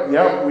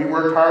 yep, we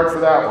worked hard for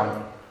that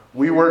one.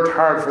 We worked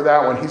hard for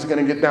that one. He's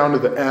going to get down to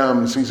the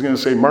M's. He's going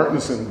to say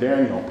Martinson,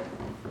 Daniel.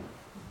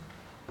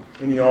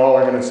 And you all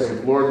are going to say,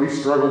 Lord, we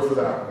struggled for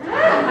that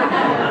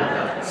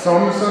one.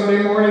 Some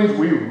Sunday mornings,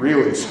 we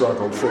really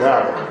struggled for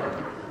that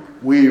one.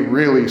 We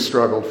really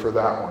struggled for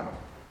that one.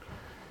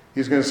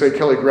 He's going to say,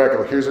 Kelly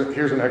Greco, here's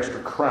an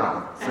extra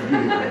crown for you.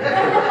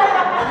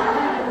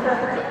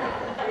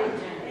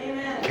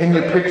 Can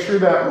you picture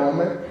that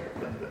moment?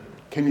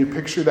 Can you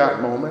picture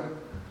that moment?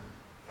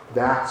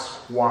 That's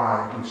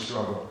why we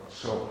struggle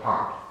so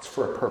hard. It's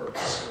for a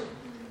purpose.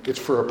 It's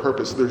for a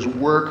purpose. There's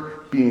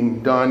work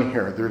being done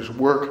here. There's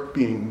work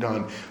being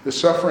done. The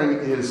suffering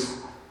is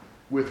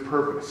with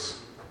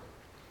purpose.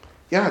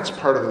 Yeah, it's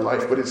part of the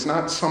life, but it's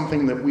not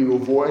something that we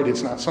avoid.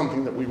 It's not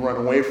something that we run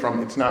away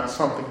from. It's not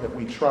something that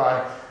we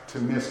try to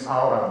miss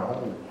out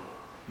on.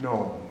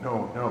 Oh,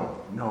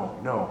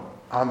 no.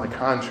 On the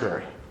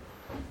contrary,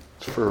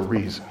 it's for a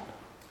reason.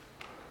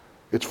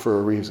 It's for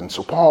a reason.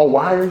 So, Paul,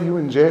 why are you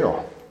in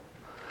jail?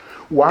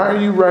 Why are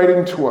you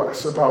writing to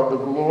us about the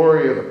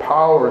glory of the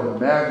power and the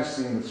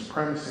majesty and the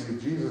supremacy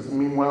of Jesus? And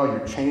meanwhile,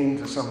 you're chained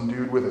to some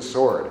dude with a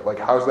sword. Like,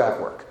 how's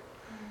that work?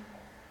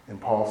 And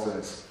Paul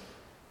says,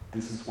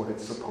 this is what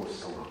it's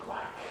supposed to look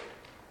like.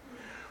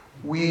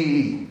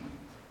 We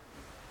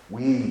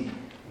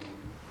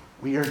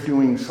are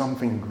doing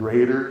something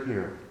greater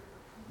here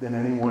than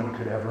anyone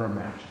could ever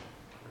imagine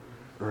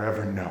or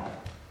ever know.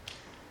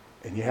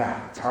 And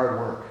yeah, it's hard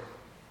work.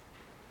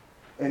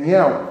 And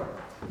yeah,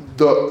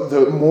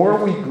 the more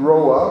we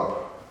grow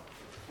up,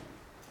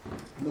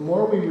 the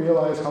more we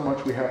realize how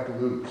much we have to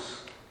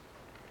lose.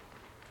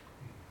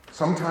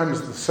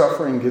 Sometimes the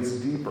suffering gets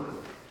deeper.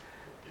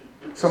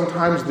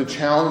 Sometimes the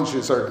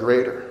challenges are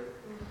greater.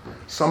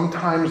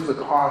 Sometimes the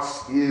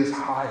cost is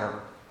higher.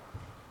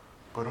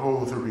 But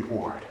oh, the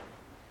reward.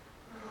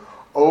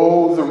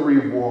 Oh, the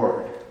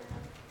reward.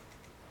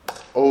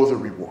 Oh, the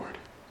reward.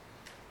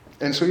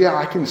 And so, yeah,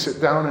 I can sit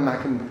down and I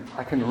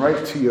can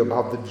write to you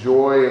about the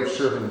joy of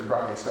serving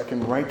Christ. I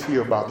can write to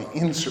you about the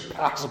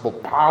insurpassable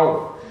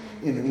power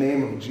in the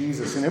name of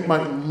Jesus. And it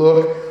might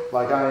look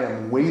like I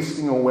am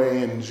wasting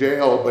away in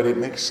jail, but it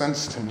makes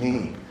sense to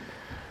me.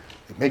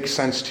 It makes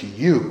sense to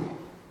you.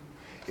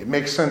 It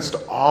makes sense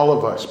to all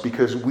of us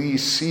because we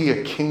see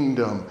a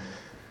kingdom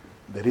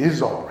that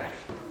is already,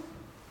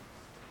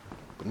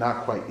 but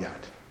not quite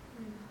yet.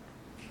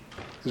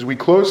 As we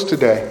close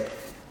today,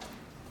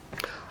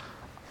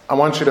 I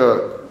want you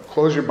to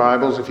close your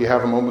Bibles if you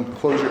have a moment.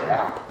 Close your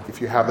app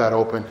if you have that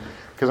open,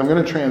 because I'm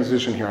going to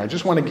transition here. I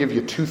just want to give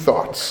you two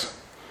thoughts.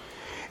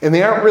 And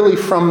they aren't really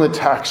from the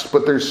text,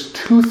 but there's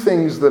two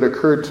things that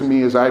occurred to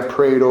me as I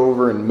prayed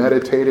over and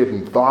meditated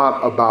and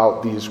thought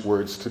about these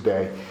words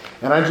today.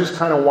 And I just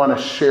kind of want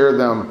to share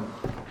them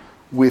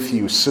with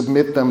you,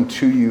 submit them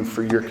to you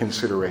for your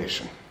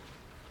consideration.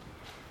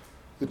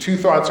 The two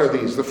thoughts are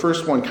these. The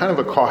first one, kind of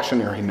a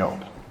cautionary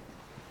note.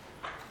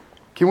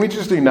 Can we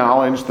just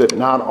acknowledge that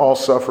not all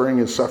suffering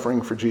is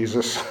suffering for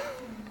Jesus?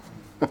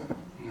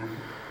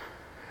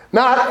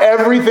 Not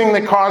everything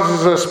that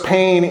causes us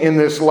pain in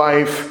this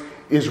life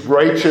is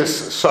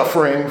righteous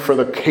suffering for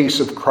the case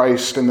of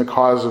Christ and the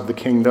cause of the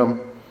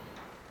kingdom.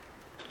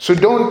 So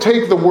don't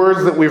take the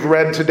words that we've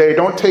read today,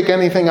 don't take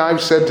anything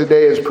I've said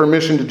today as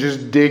permission to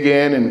just dig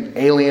in and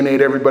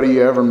alienate everybody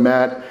you ever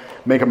met,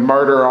 make a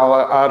martyr all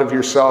out of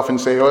yourself and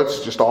say, oh,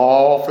 it's just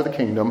all for the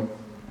kingdom.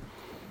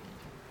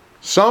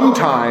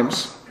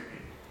 Sometimes,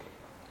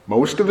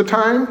 most of the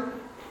time,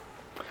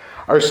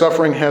 our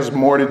suffering has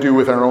more to do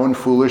with our own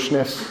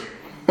foolishness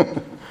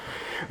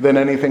than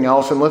anything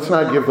else. And let's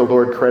not give the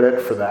Lord credit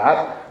for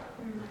that.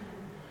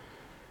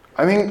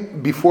 I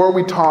think before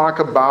we talk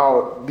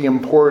about the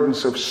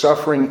importance of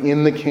suffering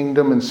in the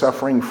kingdom and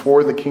suffering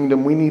for the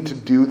kingdom, we need to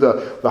do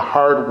the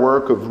hard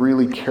work of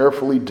really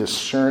carefully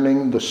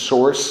discerning the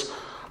source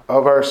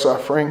of our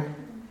suffering.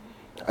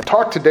 I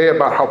talked today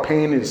about how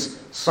pain is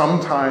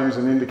sometimes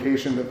an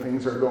indication that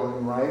things are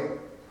going right.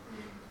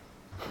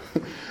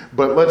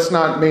 But let's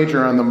not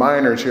major on the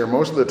minors here.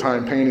 Most of the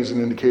time, pain is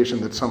an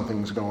indication that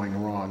something's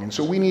going wrong. And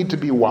so we need to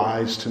be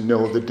wise to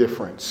know the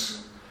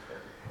difference.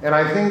 And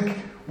I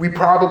think we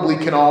probably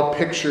can all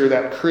picture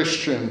that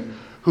Christian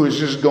who is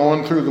just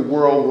going through the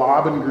world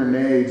lobbing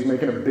grenades,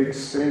 making a big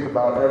stink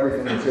about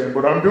everything and saying,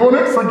 but I'm doing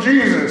it for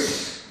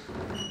Jesus.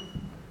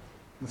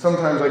 And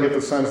sometimes I get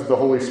the sense that the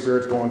Holy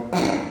Spirit's going,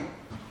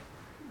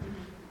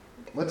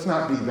 let's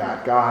not be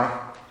that guy.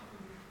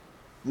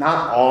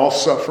 Not all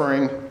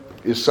suffering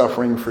is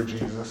suffering for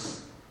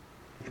Jesus.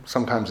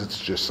 Sometimes it's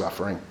just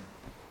suffering.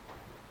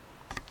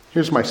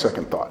 Here's my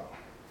second thought.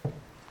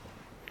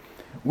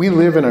 We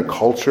live in a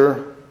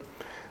culture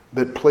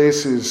that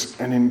places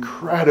an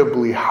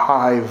incredibly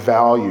high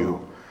value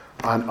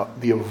on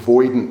the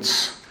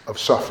avoidance of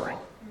suffering,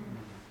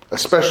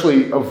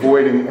 especially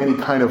avoiding any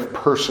kind of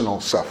personal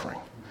suffering.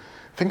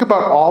 Think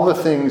about all the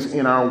things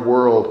in our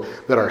world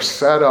that are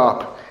set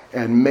up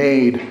and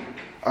made,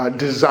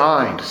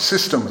 designed,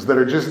 systems that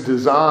are just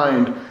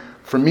designed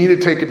for me to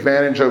take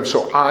advantage of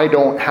so I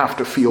don't have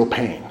to feel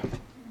pain.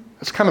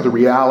 That's kind of the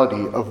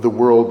reality of the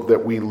world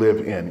that we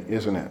live in,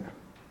 isn't it?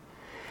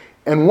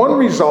 And one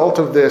result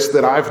of this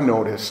that I've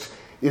noticed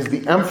is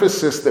the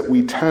emphasis that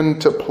we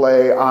tend to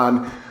play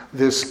on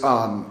this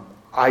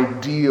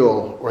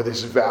ideal or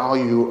this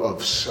value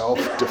of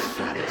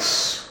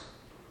self-defense.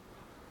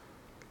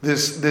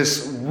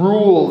 This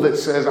rule that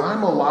says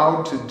I'm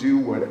allowed to do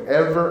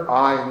whatever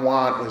I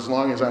want as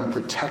long as I'm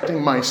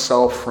protecting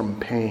myself from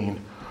pain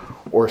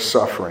or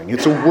suffering.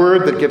 It's a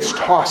word that gets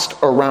tossed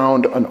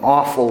around an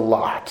awful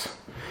lot.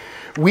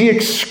 We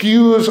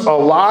excuse a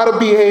lot of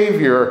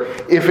behavior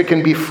if it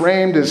can be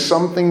framed as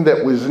something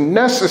that was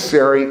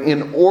necessary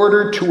in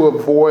order to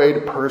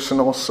avoid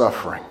personal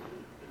suffering.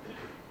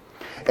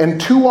 And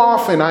too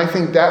often, I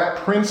think that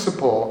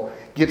principle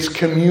gets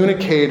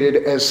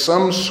communicated as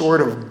some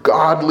sort of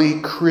godly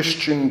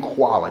Christian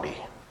quality.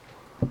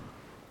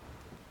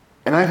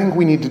 And I think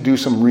we need to do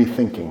some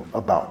rethinking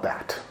about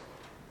that.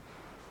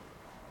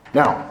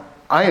 Now,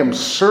 I am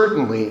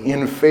certainly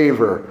in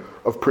favor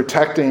of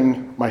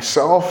protecting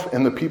myself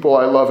and the people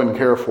I love and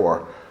care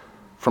for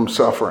from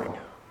suffering.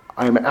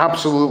 I am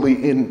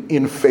absolutely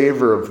in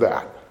favor of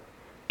that.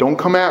 Don't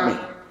come at me.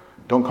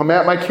 Don't come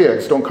at my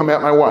kids. Don't come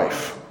at my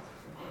wife.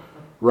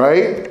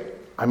 Right?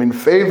 I'm in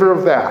favor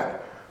of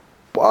that.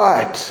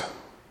 But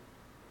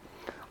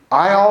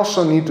I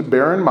also need to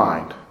bear in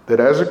mind that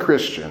as a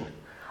Christian,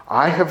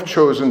 I have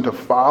chosen to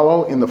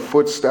follow in the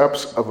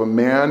footsteps of a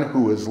man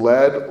who was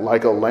led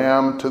like a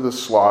lamb to the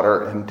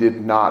slaughter and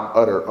did not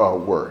utter a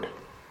word.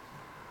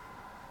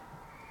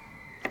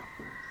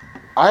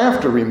 I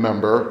have to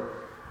remember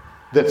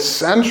that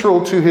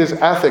central to his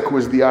ethic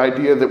was the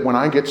idea that when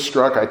I get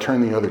struck, I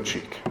turn the other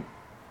cheek.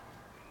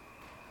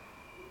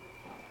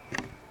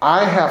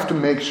 I have to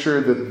make sure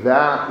that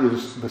that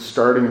is the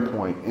starting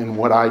point in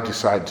what I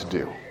decide to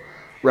do,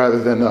 rather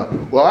than,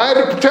 I had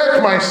to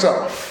protect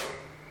myself.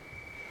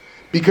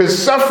 Because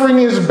suffering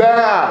is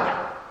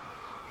bad.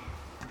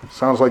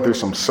 Sounds like there's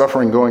some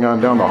suffering going on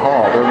down the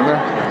hall, doesn't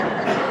there?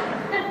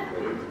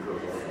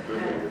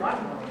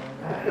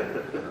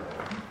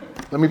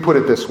 Let me put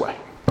it this way.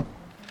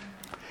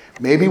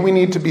 Maybe we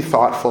need to be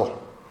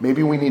thoughtful.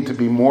 Maybe we need to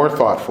be more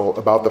thoughtful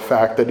about the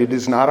fact that it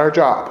is not our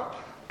job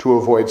to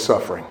avoid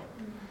suffering.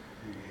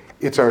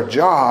 It's our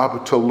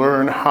job to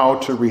learn how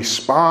to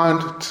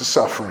respond to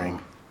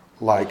suffering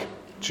like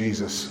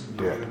Jesus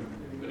did.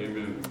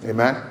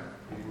 Amen?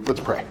 Let's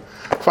pray.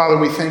 Father,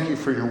 we thank you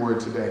for your word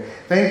today.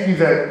 Thank you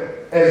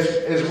that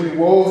as we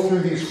wove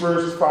through these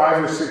first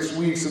 5 or 6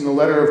 weeks in the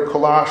letter of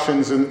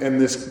Colossians and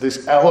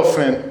this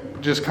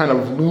elephant just kind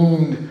of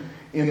loomed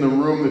in the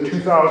room, the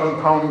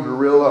 2,000-pound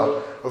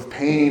gorilla of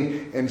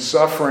pain and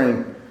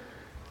suffering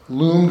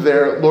loomed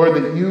there. Lord,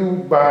 that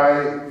you,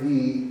 by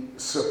the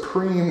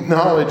supreme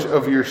knowledge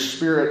of your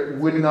Spirit,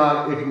 would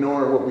not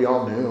ignore what we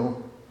all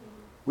knew.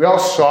 We all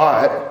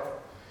saw it.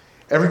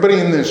 Everybody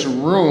in this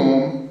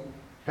room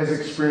has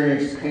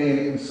experienced pain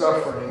and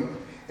suffering.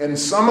 And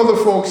some of the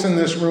folks in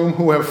this room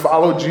who have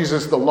followed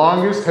Jesus the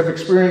longest have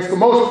experienced the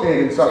most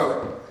pain and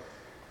suffering.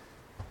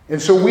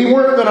 And so we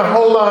weren't going to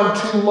hold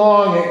on too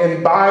long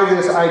and buy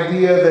this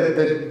idea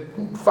that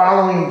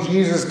following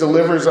Jesus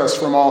delivers us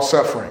from all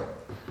suffering.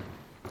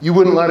 You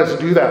wouldn't let us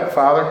do that,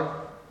 Father.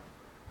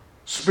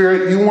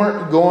 Spirit, you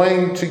weren't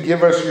going to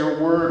give us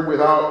your word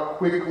without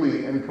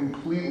quickly and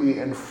completely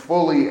and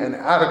fully and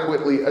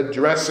adequately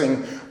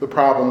addressing the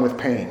problem with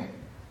pain.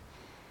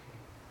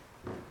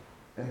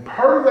 And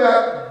part of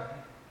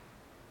that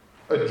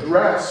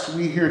address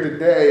we hear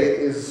today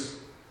is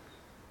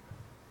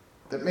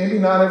that maybe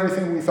not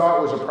everything we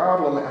thought was a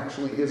problem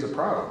actually is a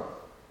problem.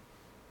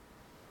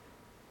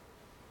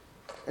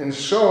 And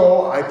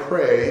so I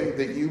pray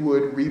that you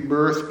would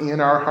rebirth in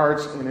our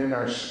hearts and in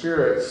our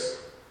spirits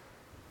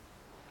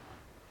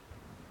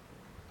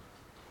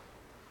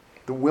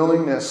the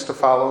willingness to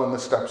follow in the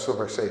steps of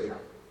our Savior.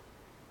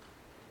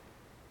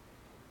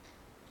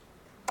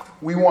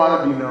 We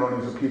want to be known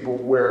as a people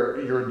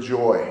where your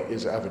joy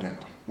is evident.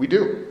 We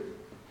do.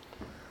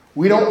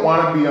 We don't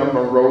want to be a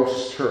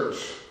morose church.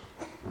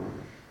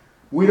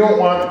 We don't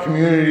want the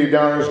community of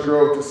Downers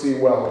Grove to see,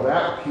 well,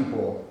 that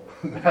people,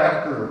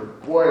 that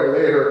group, boy, are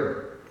they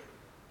hurting.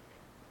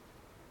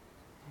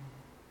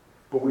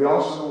 But we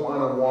also don't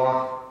want to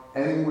walk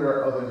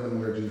anywhere other than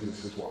where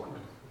Jesus has walked.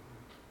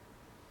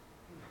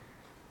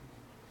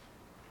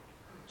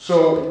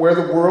 So where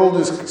the world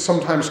is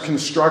sometimes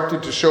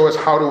constructed to show us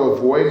how to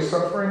avoid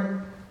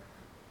suffering,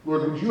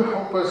 Lord, would you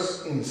help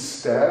us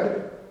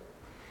instead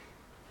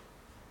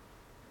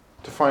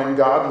to find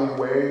godly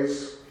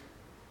ways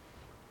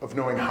of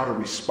knowing how to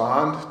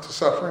respond to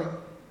suffering?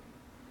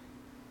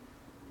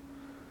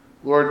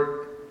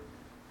 Lord,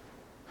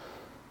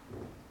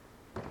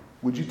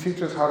 would you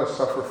teach us how to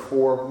suffer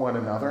for one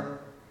another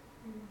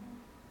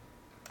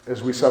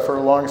as we suffer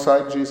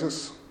alongside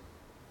Jesus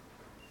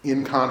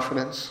in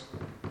confidence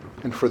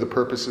and for the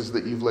purposes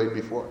that you've laid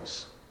before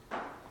us?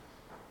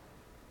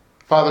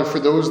 Father, for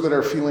those that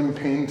are feeling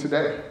pain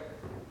today,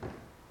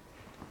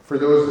 for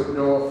those that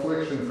know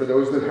affliction, for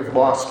those that have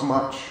lost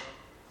much,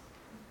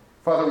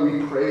 Father,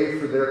 we pray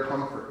for their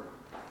comfort.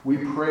 We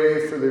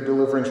pray for their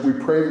deliverance. We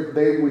pray that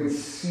they would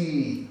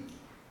see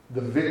the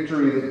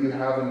victory that you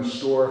have in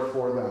store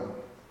for them.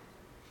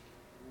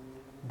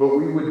 But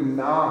we would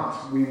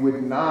not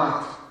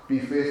be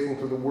faithful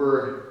to the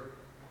word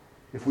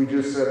if we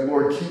just said,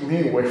 Lord, keep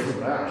me away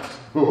from that.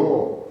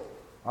 Oh,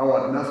 I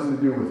want nothing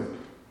to do with it.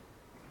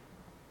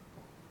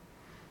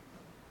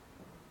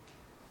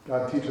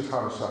 God, teach us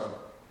how to suffer.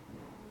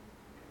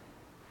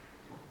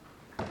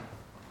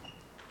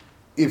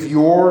 If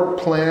your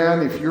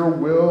plan, if your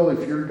will,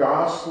 if your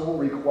gospel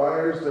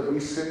requires that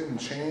we sit in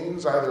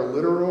chains, either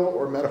literal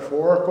or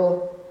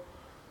metaphorical,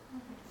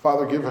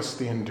 Father, give us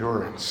the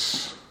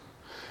endurance.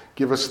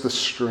 Give us the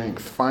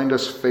strength. Find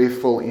us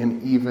faithful in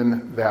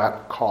even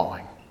that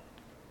calling.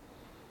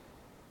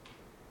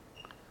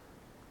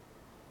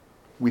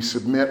 We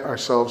submit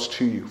ourselves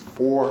to you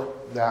for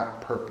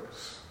that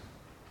purpose.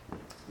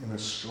 In the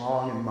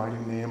strong and mighty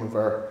name of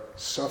our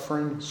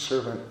suffering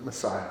servant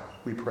Messiah,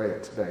 we pray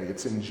it today.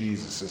 It's in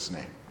Jesus'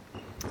 name.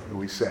 And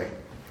we say,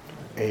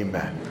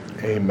 amen.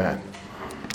 Amen.